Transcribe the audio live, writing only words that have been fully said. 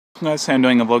Guys, I'm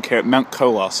doing a vlog here at Mount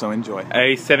Colah, so enjoy.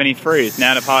 A73 is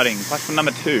now departing. Platform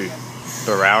number 2,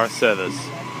 Barara service.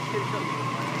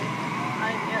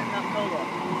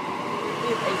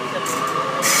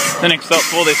 The next stop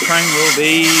for this train will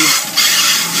be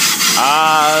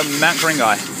Mount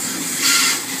Gringai.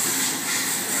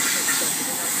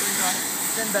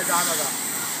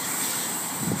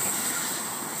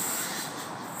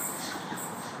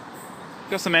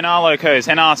 Got some NR locos,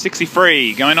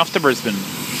 NR63 going off to Brisbane.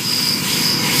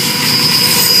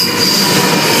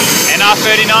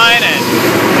 NR39 and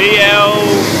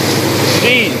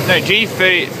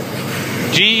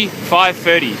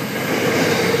G530.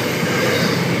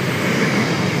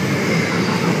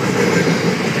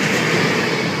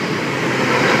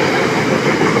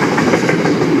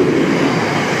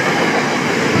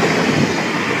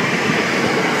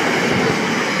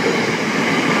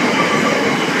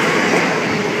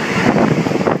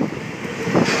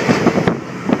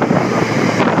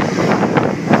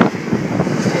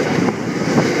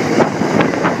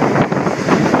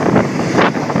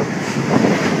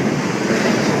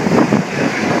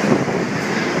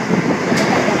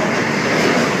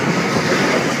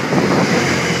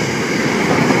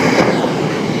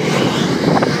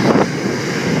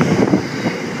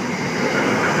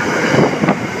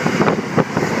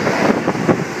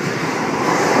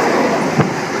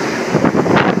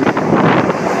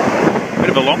 Bit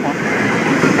of a long one.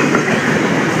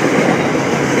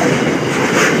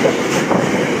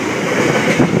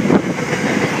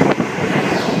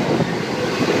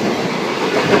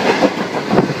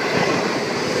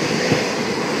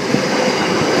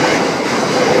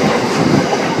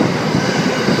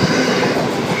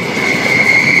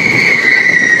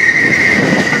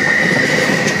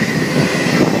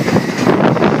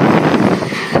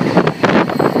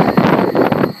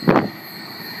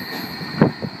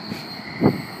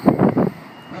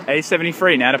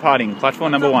 A73 now departing.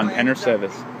 Platform number 1, Penrith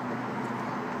service. No,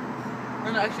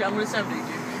 actually, I'm going to send it to you.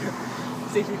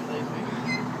 See if you can leave me.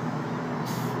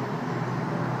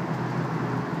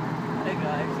 Hey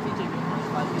guys, can you take me for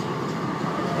 5 minutes?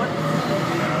 What?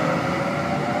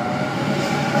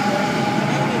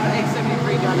 A73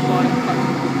 down the bottom.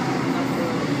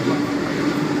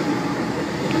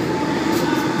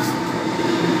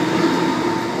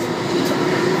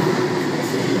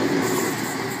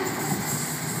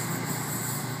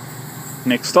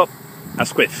 Next stop,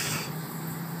 Asquith.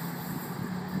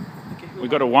 We've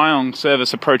got a Wyong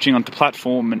service approaching onto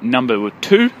platform number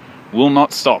 2. Will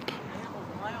not stop.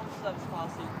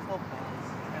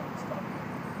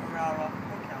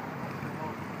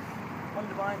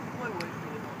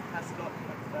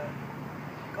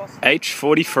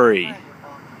 H43.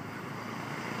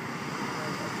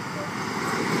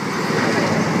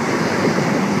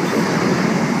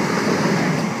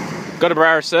 Got a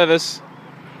Barara service.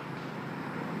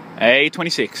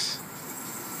 A26.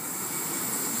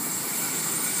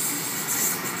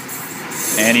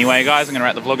 Anyway guys, I'm going to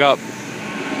wrap the vlog up.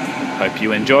 Hope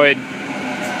you enjoyed.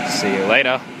 See you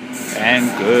later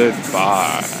and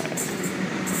goodbye.